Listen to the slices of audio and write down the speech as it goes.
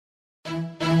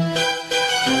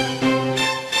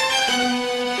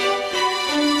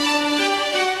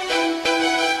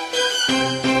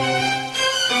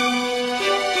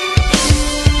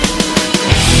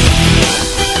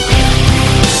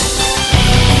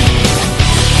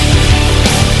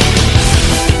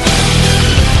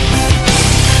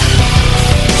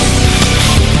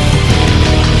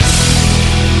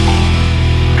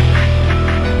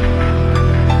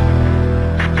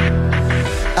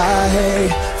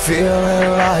feeling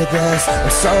like this.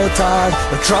 I'm so tired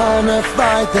of trying to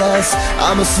fight this.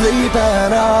 I'm asleep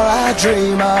and all I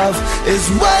dream of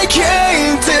is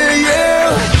waking to you.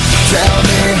 Tell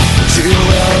me that you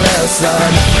will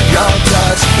listen. Your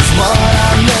touch is what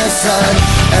I'm missing,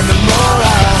 and the more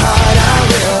I hide I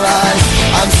realize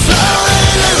I'm slowly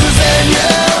losing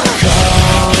you.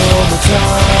 Comatose,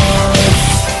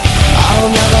 I'll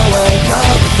never wake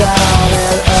up without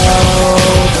an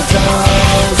overdose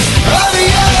of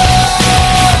you.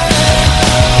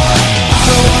 I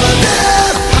don't wanna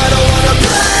live, I don't wanna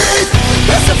breathe.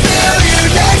 Just to feel you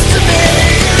next to me.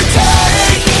 You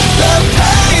take the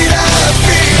pain I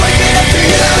feel. Waking up to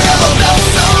you, oh, that's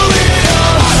so real.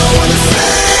 I don't wanna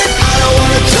sleep, I don't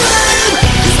wanna dream,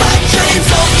 'cause my dreams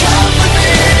don't comfort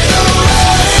me the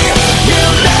way you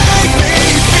make me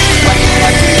feel. Waking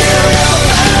up to you, oh,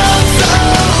 that's so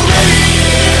real.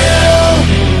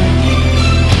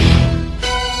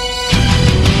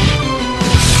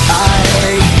 I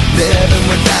hate living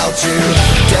without you.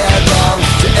 Dead wrong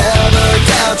to ever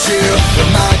doubt you. But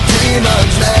my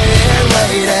demons laying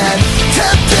waiting,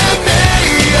 tempting me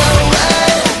away.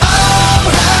 Oh,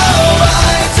 how I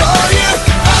adore you.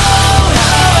 Oh,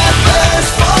 how I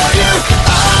thirst for you.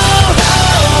 Oh,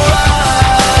 how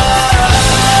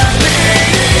I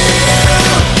need you.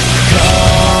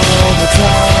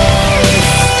 Comatose,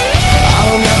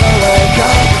 I'll never wake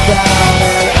up without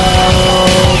an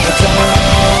overdose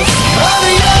of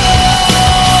you.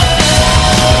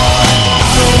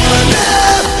 I don't wanna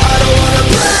live, I don't wanna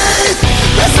breathe.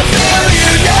 Just to feel you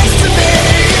next to me.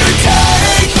 You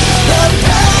take the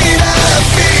pain I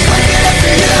feel. Waking up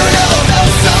to you, no,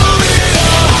 that's so real.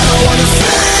 I don't wanna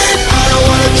sleep, I don't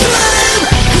wanna dream,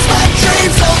 'cause my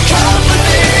dreams don't comfort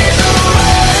me the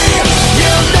way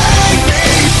you make me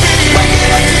feel.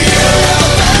 Waking up to you, no,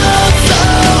 that's so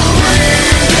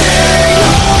real.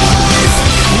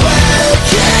 Waking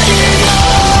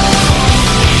up,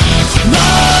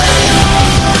 my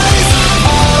eyes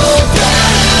open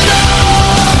up.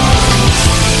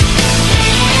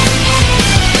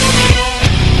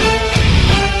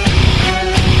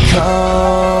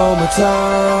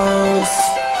 Comatose,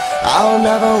 I'll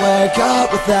never wake up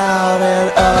without an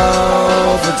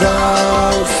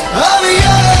overdose of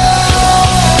you.